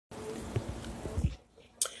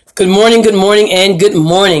good morning, and good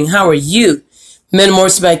morning. How are you?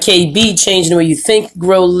 Metamorphosis by KB, changing the way you think,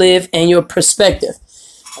 grow, live, and your perspective.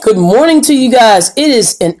 Good morning to you guys. It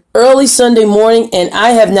is an early Sunday morning, and I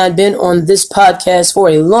have not been on this podcast for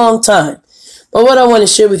a long time. But what I want to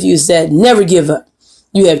share with you is that never give up.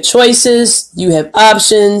 You have choices, you have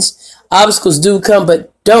options, obstacles do come,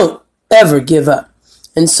 but don't ever give up.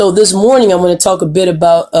 And so this morning, I want to talk a bit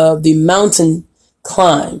about the mountain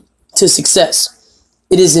climb to success.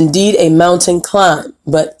 It is indeed a mountain climb,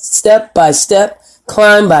 but step by step,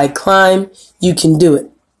 climb by climb, you can do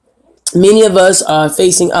it. Many of us are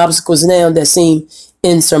facing obstacles now that seem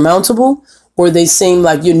insurmountable, or they seem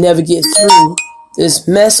like you'll never get through this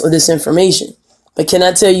mess or this information. But can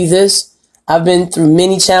I tell you this? I've been through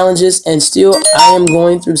many challenges, and still I am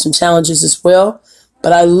going through some challenges as well.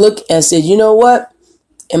 But I look and said, you know what?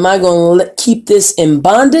 Am I going to keep this in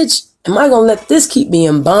bondage? Am I going to let this keep me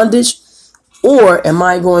in bondage? Or am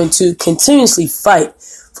I going to continuously fight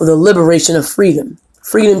for the liberation of freedom?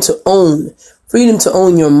 Freedom to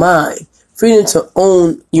own your mind, freedom to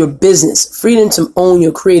own your business, freedom to own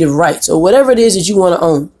your creative rights, or whatever it is that you want to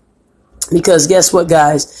own. Because guess what,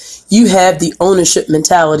 guys? You have the ownership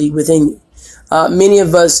mentality within you. Many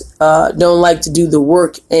of us don't like to do the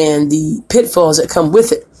work and the pitfalls that come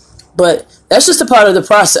with it. But that's just a part of the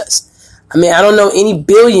process. I mean, I don't know any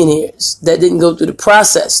billionaires that didn't go through the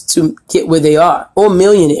process to get where they are, or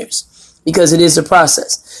millionaires, because it is a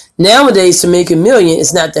process. Nowadays, to make a million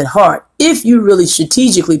is not that hard if you really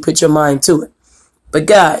strategically put your mind to it. But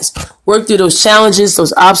guys, work through those challenges,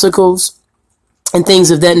 those obstacles, and things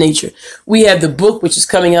of that nature. We have the book, which is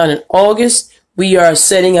coming out in August. We are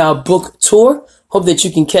setting our book tour. Hope that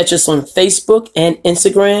you can catch us on Facebook and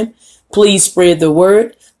Instagram. Please spread the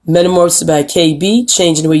word. Metamorphosis by KB,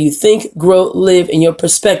 changing the way you think, grow, live, in your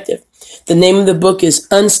perspective. The name of the book is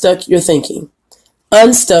Unstuck Your Thinking.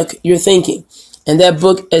 Unstuck Your Thinking. And that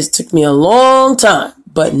book has took me a long time,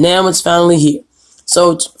 but now it's finally here.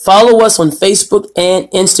 So follow us on Facebook and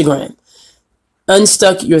Instagram.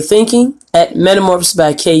 Unstuck Your Thinking at Metamorphosis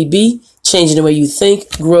by KB, changing the way you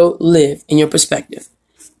think, grow, live, in your perspective.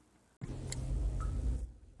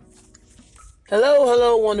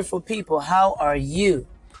 Hello, wonderful people. How are you?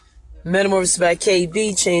 Metamorphosis by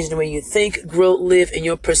KB, changing the way you think, grow, live, in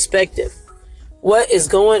your perspective. What is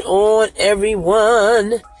going on,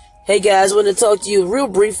 everyone? Hey guys, I want to talk to you real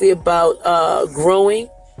briefly about growing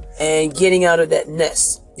and getting out of that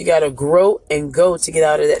nest. You got to grow and go to get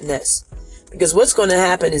out of that nest. Because what's going to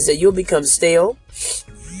happen is that you'll become stale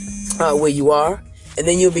where you are, and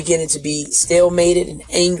then you'll begin to be stalemated and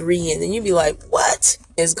angry, and then you'll be like, what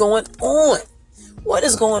is going on? What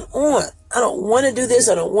is going on? I don't want to do this.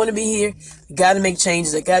 I don't want to be here. I got to make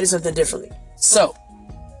changes. I got to do something differently. So,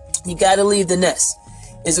 you got to leave the nest.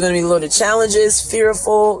 It's going to be a load of challenges,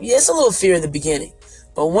 fearful. Yeah, it's a little fear in the beginning.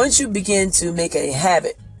 But once you begin to make a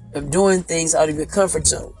habit of doing things out of your comfort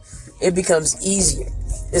zone, it becomes easier.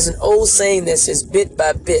 There's an old saying that says bit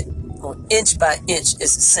by bit, or inch by inch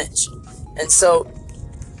is a cinch. And so,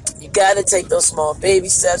 you got to take those small baby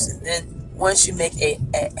steps. And then once you make a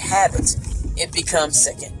habit, it becomes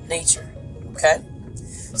second nature. Okay?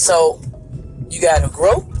 So, you got to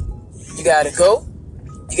grow. You got to go.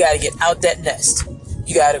 You got to get out that nest.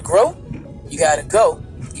 You got to grow. You got to go.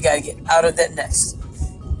 You got to get out of that nest.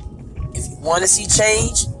 If you want to see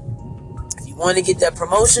change, if you want to get that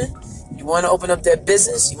promotion, you want to open up that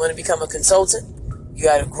business, you want to become a consultant, you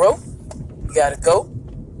got to grow. You got to go.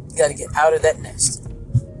 You got to get out of that nest.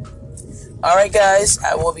 All right, guys.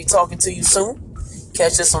 I will be talking to you soon.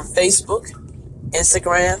 Catch us on Facebook,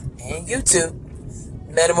 Instagram, and YouTube.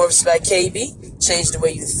 Metamorphosis by KB. Change the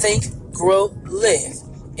way you think, grow, live,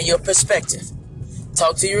 in your perspective.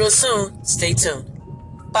 Talk to you real soon. Stay tuned.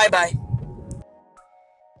 Bye-bye.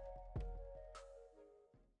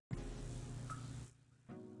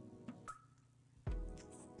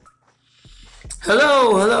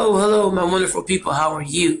 Hello, my wonderful people. How are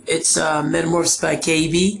you? It's Metamorphosis by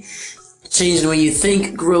KB. Changing the way you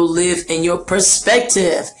think, grow, live, in your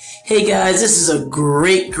perspective. Hey guys, this is a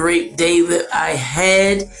great day that I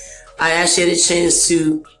had. I actually had a chance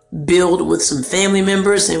to build with some family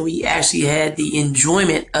members, and we actually had the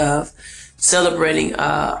enjoyment of celebrating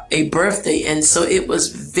a birthday. And so it was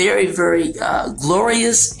very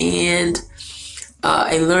glorious and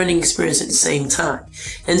a learning experience at the same time.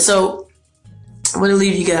 And so I want to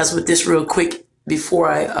leave you guys with this real quick before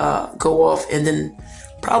I go off, and then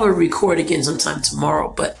probably record again sometime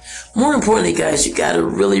tomorrow. But more importantly, guys, you got to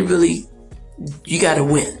you got to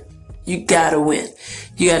win. You got to win.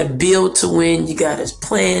 You got to build to win. You got to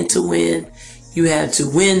plan to win. You have to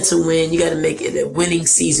win to win. You got to make it a winning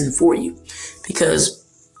season for you, because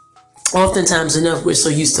oftentimes enough, we're so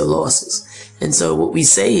used to losses. And so what we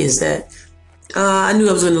say is that, I knew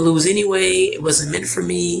I was going to lose anyway. It wasn't meant for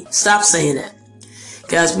me. Stop saying that.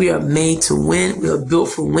 Guys, we are made to win. We are built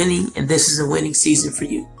for winning, and this is a winning season for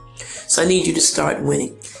you. So I need you to start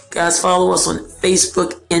winning. Guys, follow us on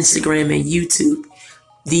Facebook, Instagram, and YouTube.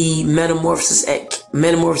 The Metamorphosis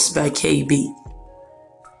by KB.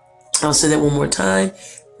 I'll say that one more time.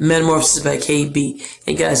 Metamorphosis by KB.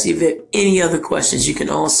 And guys, if you have any other questions, you can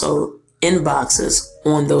also inbox us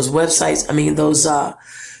on those websites. Those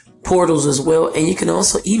portals as well. And you can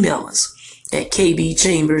also email us at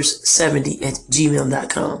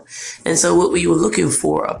kbchambers70@gmail.com. And so what we were looking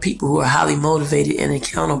for are people who are highly motivated and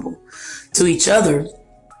accountable to each other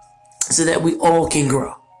so that we all can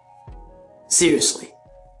grow. Seriously.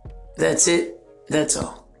 That's it. That's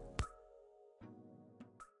all.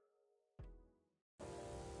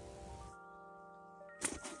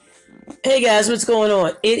 Hey guys, what's going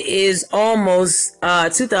on? It is almost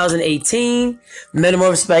 2018.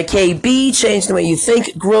 Metamorphosis by KB, change the way you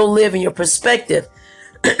think, grow, live, in your perspective.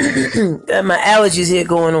 Got my allergies here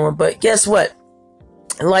going on, but guess what?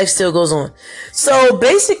 Life still goes on. So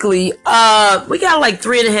basically, we got like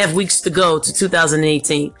 3.5 weeks to go to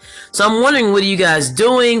 2018. So I'm wondering, what are you guys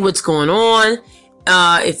doing? What's going on?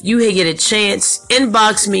 If you get a chance,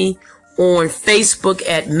 inbox me on Facebook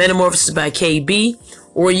at Metamorphosis by KB.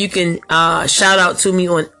 Or you can shout out to me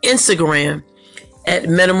on Instagram at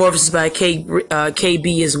Metamorphosis by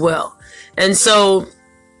KB as well. And so,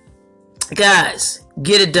 guys,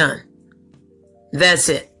 get it done. That's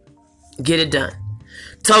it. Get it done.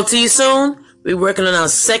 Talk to you soon. We're working on our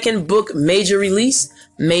second book, major release.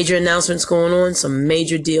 Major announcements going on. Some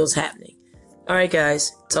major deals happening. All right,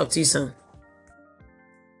 guys. Talk to you soon.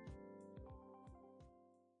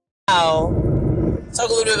 Talk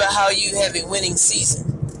a little bit about how you have a winning season.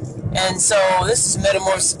 And so this is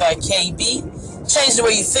Metamorphosis by KB. Change the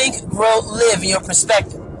way you think, grow, live, in your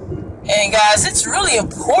perspective. And guys, it's really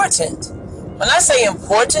important. When I say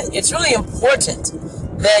important, it's really important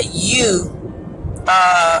that you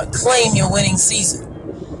claim your winning season.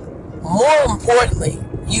 More importantly,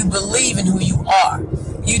 you believe in who you are.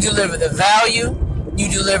 You deliver the value. You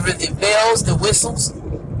deliver the bells, the whistles.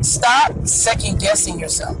 Stop second guessing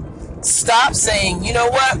yourself. Stop saying, you know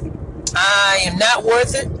what? I am not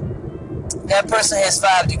worth it. That person has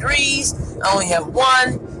 5 degrees. I only have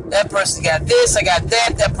 1. That person got this. I got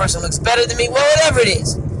that. That person looks better than me. Well, whatever it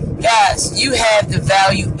is. Guys, you have the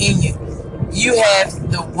value in you. You have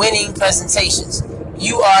the winning presentations.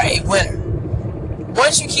 You are a winner.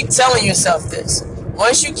 Once you keep telling yourself this,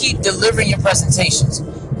 once you keep delivering your presentations,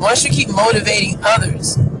 once you keep motivating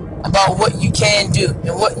others about what you can do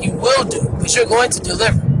and what you will do, which you're going to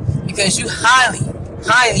deliver, because you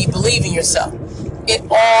highly believe in yourself, it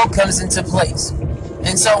all comes into place.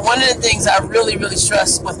 And so one of the things I really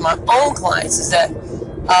stress with my own clients is that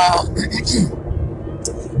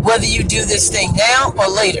whether you do this thing now or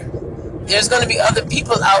later, there's going to be other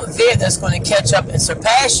people out there that's going to catch up and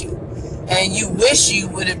surpass you. And you wish you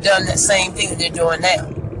would have done that same thing that they're doing now.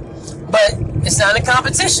 But it's not a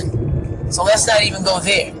competition. So let's not even go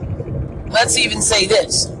there. Let's even say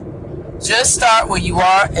this. Just start where you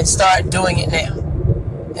are and start doing it now.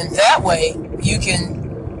 And that way, you can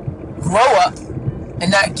grow up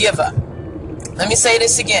and not give up. Let me say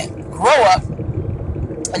this again. Grow up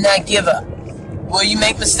and not give up. Will you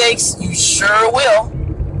make mistakes? You sure will.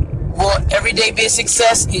 Will every day be a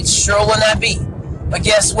success? It sure will not be. But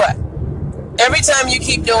guess what? Every time you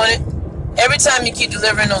keep doing it, every time you keep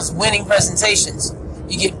delivering those winning presentations,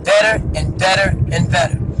 you get better and better and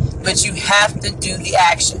better. But you have to do the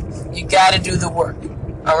action. You got to do the work.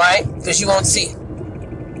 All right? Because you won't see it.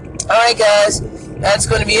 All right, guys. That's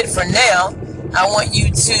going to be it for now. I want you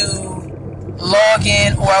to log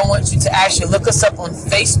in, or I want you to actually look us up on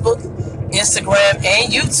Facebook, Instagram,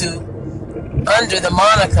 and YouTube under the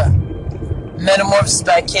moniker Metamorphosis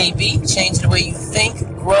by KB. Change the way you think,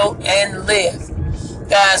 grow, and live.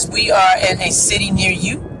 Guys, we are in a city near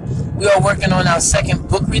you. We are working on our second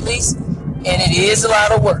book release, and it is a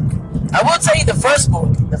lot of work. I will tell you the first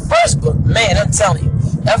book, man, I'm telling you,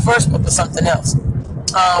 that first book was something else.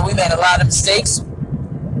 We made a lot of mistakes,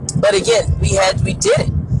 but again, we did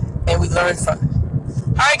it, and we learned from it.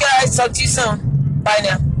 All right, guys, talk to you soon. Bye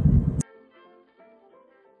now.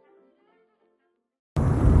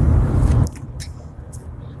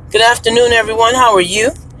 Good afternoon, everyone. How are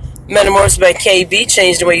you? Metamorphosis by KB.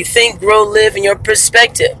 Change the way you think, grow, live, in your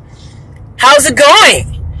perspective. How's it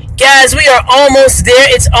going? Guys, we are almost there.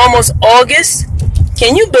 It's almost August.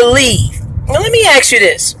 Can you believe? Now, let me ask you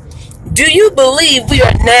this. Do you believe we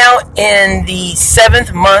are now in the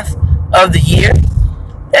 7th month of the year?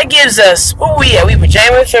 That gives us, where we at? We were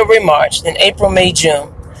January, February, March, then April, May,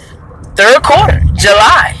 June. Third quarter,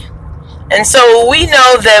 July. And so we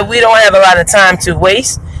know that we don't have a lot of time to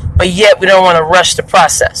waste, but yet we don't want to rush the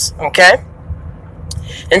process, okay?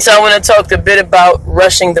 And so I want to talk a bit about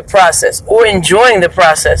rushing the process, or enjoying the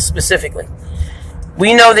process specifically.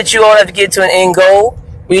 We know that you all have to get to an end goal.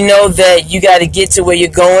 We know that you got to get to where you're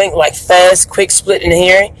going, like fast, quick, split, and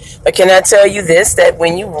hearing. But can I tell you this, that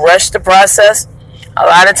when you rush the process, a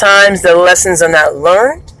lot of times the lessons are not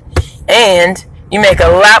learned, and you make a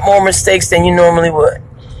lot more mistakes than you normally would.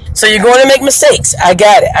 So you're going to make mistakes. I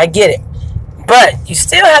got it. I get it. But you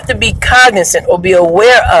still have to be cognizant or be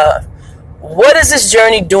aware of, what is this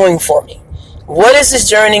journey doing for me? What is this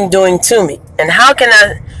journey doing to me? And how can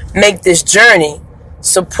I make this journey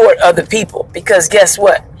support other people? Because guess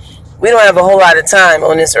what? We don't have a whole lot of time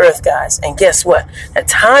on this earth, guys. And guess what? The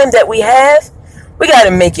time that we have, we got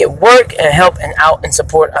to make it work and help and out and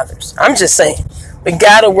support others. I'm just saying, we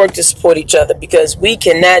got to work to support each other, because we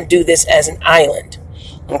cannot do this as an island.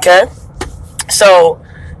 Okay? So,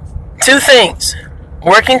 two things.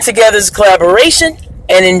 Working together is collaboration,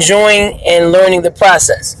 and enjoying and learning the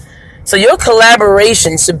process. So your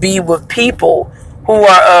collaboration should be with people who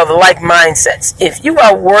are of like mindsets. If you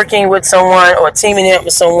are working with someone or teaming up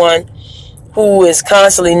with someone who is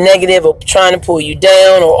constantly negative or trying to pull you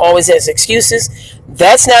down or always has excuses,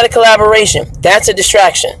 that's not a collaboration. That's a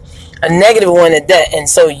distraction. A negative one at that. And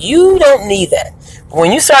so you don't need that.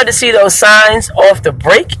 When you start to see those signs off the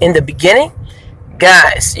break in the beginning,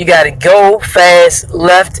 guys, you got to go fast,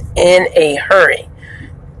 left in a hurry.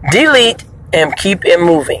 Delete and keep it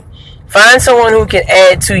moving. Find someone who can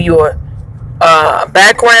add to your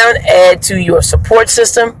background, add to your support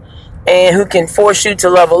system, and who can force you to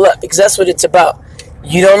level up, because that's what it's about.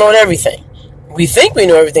 You don't know everything. We think we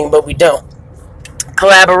know everything, but we don't.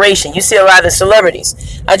 Collaboration. You see a lot of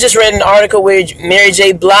celebrities. I just read an article where Mary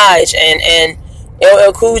J. Blige and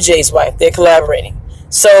LL Cool J's wife, they're collaborating.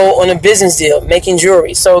 So on a business deal, making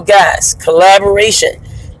jewelry. So guys, collaboration.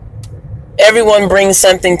 Everyone brings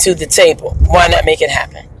something to the table. Why not make it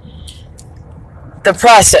happen? The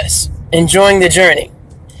process. Enjoying the journey.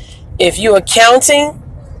 If you are counting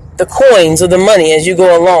the coins or the money as you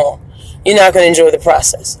go along, you're not going to enjoy the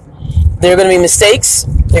process. There are going to be mistakes.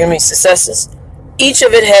 There are going to be successes. Each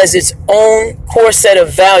of it has its own core set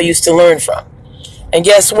of values to learn from. And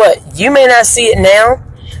guess what? You may not see it now,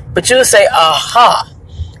 but you'll say, aha.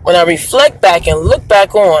 When I reflect back and look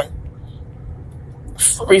back on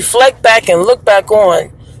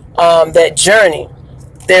that journey,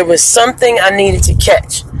 there was something I needed to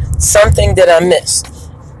catch, something that I missed.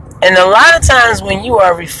 And a lot of times when you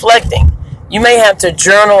are reflecting, you may have to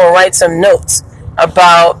journal or write some notes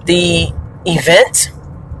about the event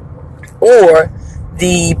or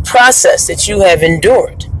the process that you have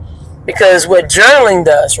endured. Because what journaling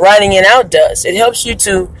does, writing it out does, it helps you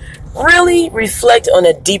to really reflect on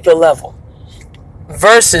a deeper level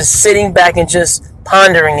versus sitting back and just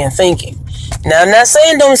pondering and thinking. Now, I'm not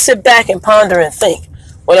saying don't sit back and ponder and think.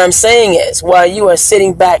 What I'm saying is, while you are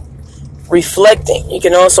sitting back reflecting, you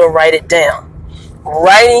can also write it down.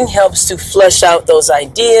 Writing helps to flesh out those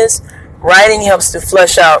ideas. Writing helps to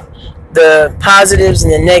flesh out the positives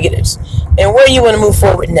and the negatives and where you want to move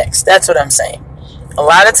forward next. That's what I'm saying. A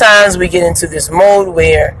lot of times we get into this mode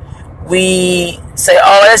where we say,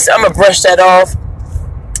 I'm going to brush that off.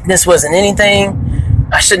 This wasn't anything.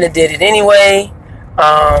 I shouldn't have did it anyway.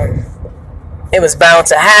 It was bound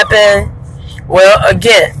to happen. Well,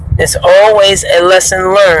 again, it's always a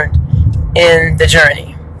lesson learned in the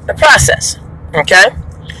journey, the process. Okay?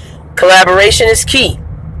 Collaboration is key.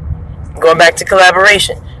 Going back to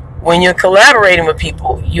collaboration. When you're collaborating with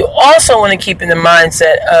people, you also want to keep in the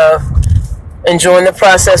mindset of enjoying the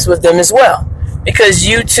process with them as well. Because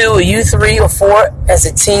you two or you three or four as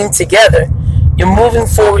a team together, you're moving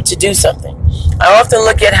forward to do something. I often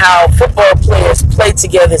look at how football players play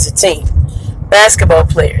together as a team, basketball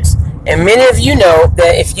players. And many of you know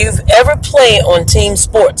that if you've ever played on team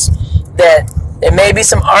sports, that there may be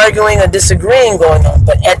some arguing or disagreeing going on.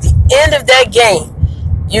 But at the end of that game,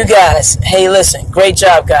 you guys, hey, listen, great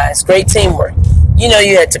job, guys. Great teamwork. You know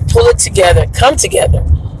you had to pull it together, come together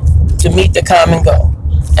to meet the common goal.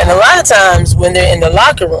 And a lot of times when they're in the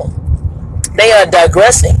locker room, they are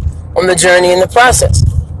digressing on the journey and the process.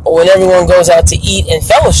 Or when everyone goes out to eat and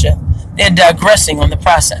fellowship, they're digressing on the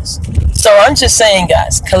process. So I'm just saying,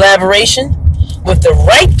 guys, collaboration with the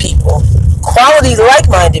right people, quality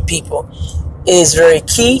like-minded people, is very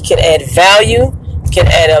key, can add value, can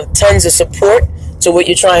add tons of support to what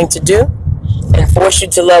you're trying to do and force you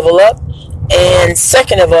to level up. And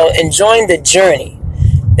second of all, enjoying the journey.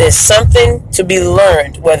 There's something to be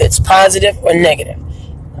learned, whether it's positive or negative,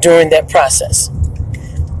 during that process.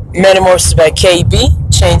 Metamorphosis by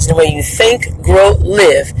KB, changing the way you think, grow,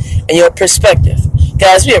 live, and your perspective.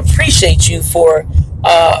 Guys, we appreciate you for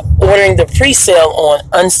ordering the pre-sale on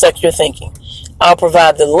Unstuck Your Thinking. I'll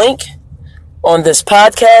provide the link on this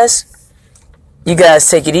podcast. You guys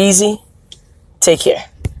take it easy. Take care.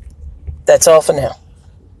 That's all for now.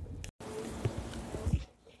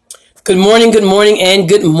 Good morning, and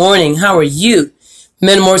good morning. How are you?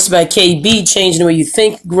 Metamorphosis by KB, changing the way you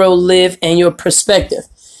think, grow, live, and your perspective.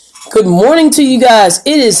 Good morning to you guys.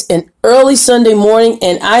 It is an early Sunday morning,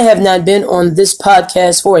 and I have not been on this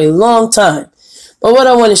podcast for a long time. But what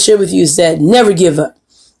I want to share with you is that never give up.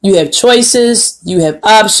 You have choices, you have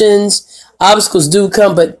options, obstacles do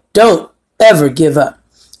come, but don't ever give up.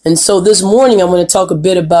 And so this morning, I want to talk a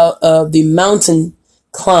bit about the mountain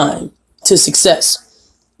climb to success.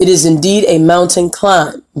 It is indeed a mountain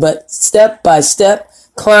climb, but step by step,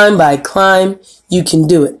 climb by climb, you can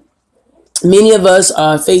do it. Many of us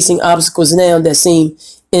are facing obstacles now that seem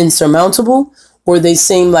insurmountable, or they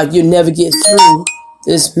seem like you'll never get through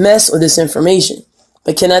this mess or this information.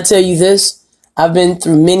 But can I tell you this? I've been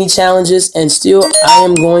through many challenges, and still I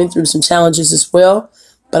am going through some challenges as well.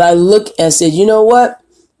 But I look and said, you know what?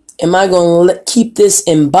 Am I going to keep this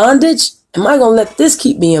in bondage? Am I going to let this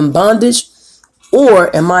keep me in bondage?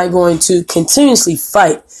 Or am I going to continuously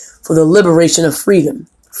fight for the liberation of freedom?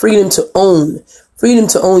 Freedom to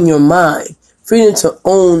own your mind, freedom to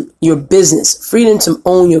own your business, freedom to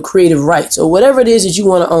own your creative rights, or whatever it is that you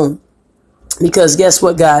want to own. Because guess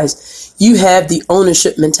what, guys? You have the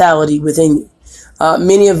ownership mentality within you.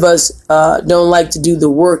 Many of us don't like to do the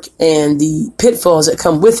work and the pitfalls that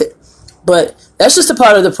come with it. But that's just a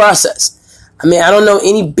part of the process. I mean, I don't know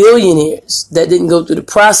any billionaires that didn't go through the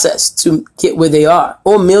process to get where they are,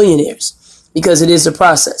 or millionaires, because it is a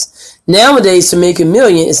process. Nowadays, to make a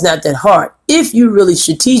million is not that hard if you really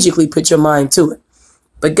strategically put your mind to it.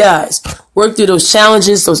 But guys, work through those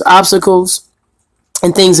challenges, those obstacles,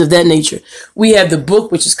 and things of that nature. We have the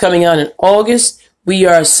book, which is coming out in August. We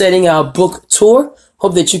are setting our book tour.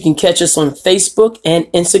 Hope that you can catch us on Facebook and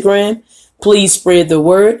Instagram. Please spread the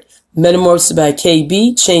word. Metamorphosis by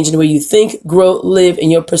KB, changing the way you think, grow, live, in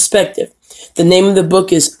your perspective. The name of the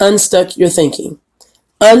book is Unstuck Your Thinking.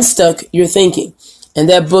 Unstuck Your Thinking. And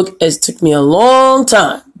that book took me a long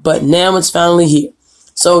time, but now it's finally here.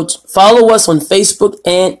 So follow us on Facebook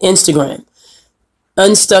and Instagram.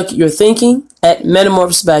 Unstuck Your Thinking at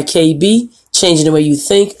Metamorphosis by KB, changing the way you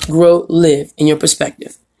think, grow, live, in your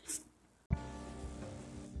perspective.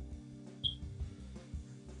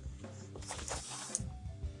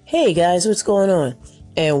 Hey guys, what's going on?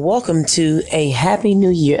 And welcome to a happy new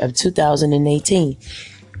year of 2018.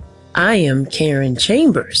 I am Karen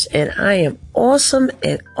Chambers, and I am awesome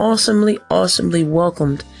and awesomely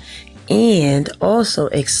welcomed, and also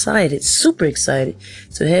excited, super excited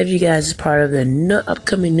to have you guys as part of the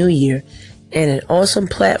upcoming new year and an awesome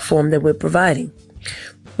platform that we're providing.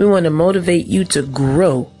 We want to motivate you to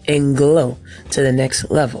grow and glow to the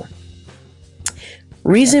next level.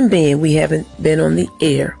 Reason being, we haven't been on the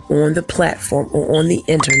air, on the platform, or on the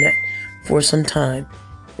internet for some time,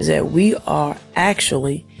 is that we are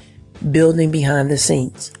actually building behind the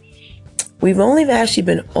scenes. We've only actually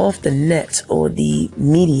been off the net or the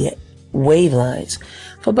media wavelines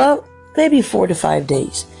for about maybe 4 to 5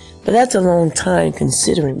 days. But that's a long time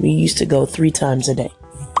considering we used to go 3 times a day.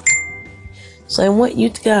 So I want you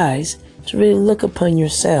guys to really look upon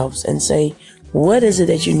yourselves and say, what is it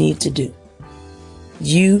that you need to do?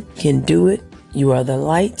 You can do it. You are the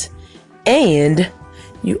light, and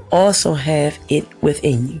you also have it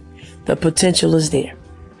within you. The potential is there.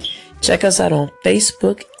 Check us out on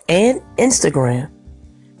Facebook and Instagram,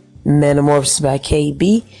 Metamorphosis by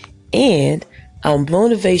KB, and our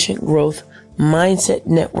Motivation Growth Mindset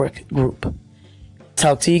Network group.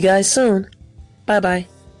 Talk to you guys soon. Bye-bye.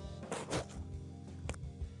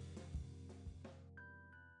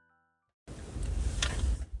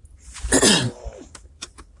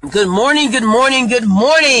 Good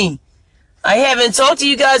morning. I haven't talked to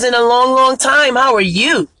you guys in a long time. How are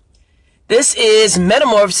you? This is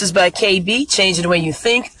Metamorphosis by KB, changing the way you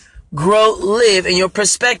think, grow, live, in your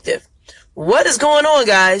perspective. What is going on,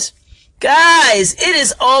 guys? Guys, it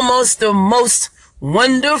is almost the most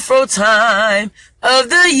wonderful time of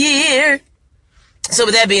the year. So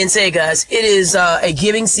with that being said, guys, it is a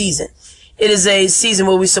giving season. It is a season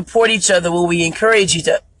where we support each other, where we encourage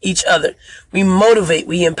each other. We motivate,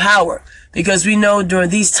 we empower, because we know during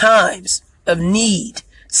these times of need,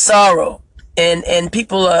 sorrow, and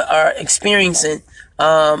people are experiencing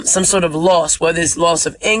some sort of loss, whether it's loss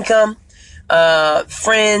of income,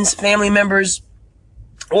 friends, family members,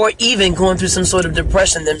 or even going through some sort of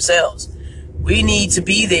depression themselves. We need to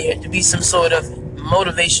be there to be some sort of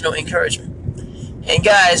motivational encouragement. And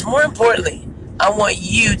guys, more importantly, I want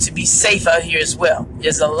you to be safe out here as well.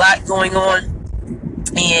 There's a lot going on,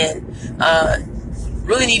 and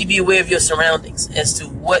really need to be aware of your surroundings as to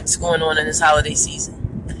what's going on in this holiday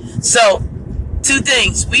season. So, two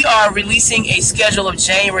things. We are releasing a schedule of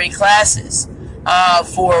January classes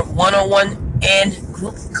for one-on-one and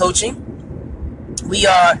group coaching. We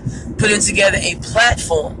are putting together a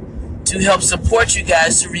platform to help support you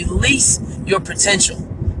guys to release your potential.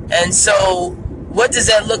 And so, what does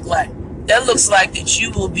that look like? That looks like that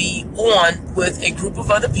you will be on with a group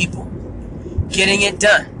of other people getting it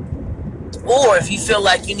done. Or if you feel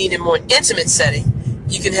like you need a more intimate setting,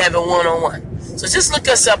 you can have a one-on-one. So just look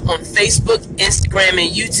us up on Facebook, Instagram,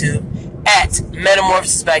 and YouTube at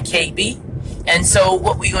Metamorphosis by KB. And so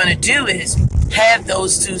what we're going to do is have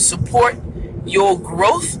those to support your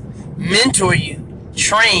growth, mentor you,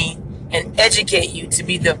 train, and educate you to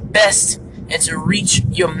be the best and to reach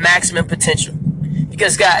your maximum potential.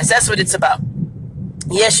 Because guys, that's what it's about.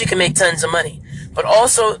 Yes, you can make tons of money, but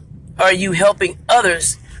also, are you helping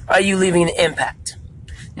others? Are you leaving an impact?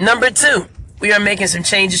 Number two, we are making some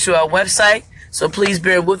changes to our website. So please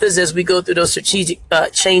bear with us as we go through those strategic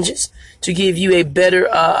changes to give you a better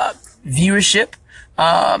viewership,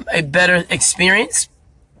 a better experience.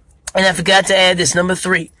 And I forgot to add this, number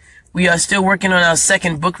three. We are still working on our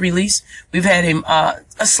second book release. We've had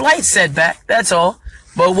a slight setback, that's all.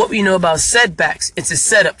 But what we know about setbacks, it's a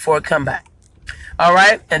setup for a comeback. All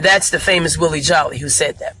right? And that's the famous Willie Jolly who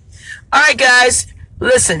said that. All right, guys.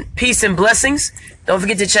 Listen, peace and blessings. Don't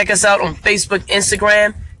forget to check us out on Facebook,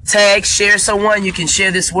 Instagram. Tag, share someone. You can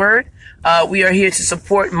share this word. We are here to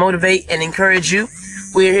support, motivate, and encourage you.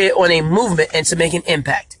 We're here on a movement and to make an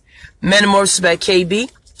impact. Metamorphosis by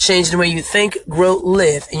KB. Change the way you think, grow,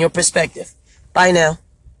 live in your perspective. Bye now.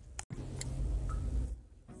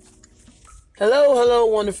 Hello,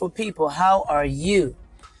 wonderful people. How are you?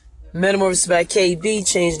 Metamorphosis by KB.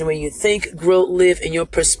 Change the way you think, grow, live in your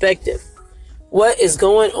perspective. What is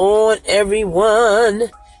going on, everyone?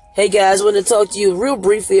 Hey guys, I want to talk to you real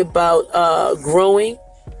briefly about growing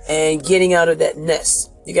and getting out of that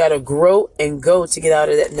nest. You got to grow and go to get out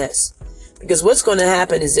of that nest. Because what's going to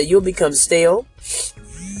happen is that you'll become stale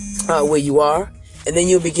where you are, and then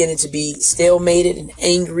you'll begin to be stalemated and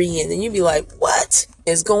angry, and then you'll be like, what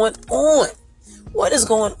is going on? What is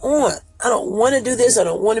going on? I don't want to do this. I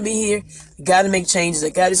don't want to be here. I got to make changes. I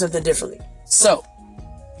got to do something differently. So,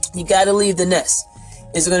 you got to leave the nest.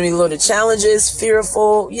 It's going to be a load of challenges,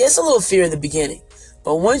 fearful. Yeah, it's a little fear in the beginning.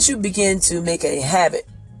 But once you begin to make a habit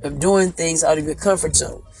of doing things out of your comfort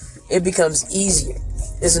zone, it becomes easier.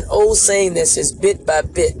 There's an old saying that says bit by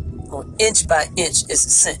bit or inch by inch is a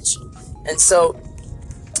cinch. And so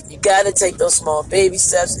you got to take those small baby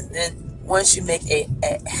steps. And then once you make a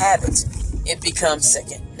habit, it becomes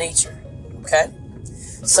second nature. Okay?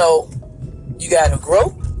 So you got to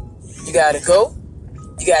grow. You got to go.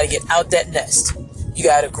 You got to get out that nest. You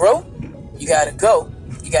got to grow. You got to go.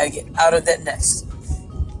 You got to get out of that nest.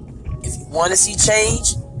 If you want to see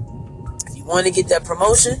change, if you want to get that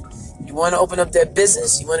promotion, you want to open up that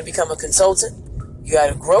business, you want to become a consultant, you got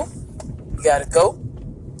to grow. You got to go.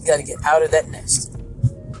 You got to get out of that nest.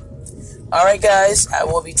 All right, guys. I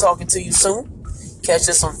will be talking to you soon. Catch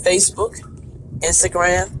us on Facebook,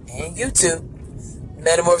 Instagram, and YouTube.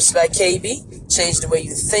 Metamorphosis by KB. Change the way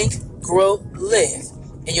you think, grow, live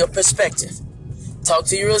in your perspective. Talk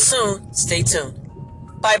to you real soon. Stay tuned.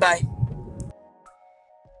 Bye-bye.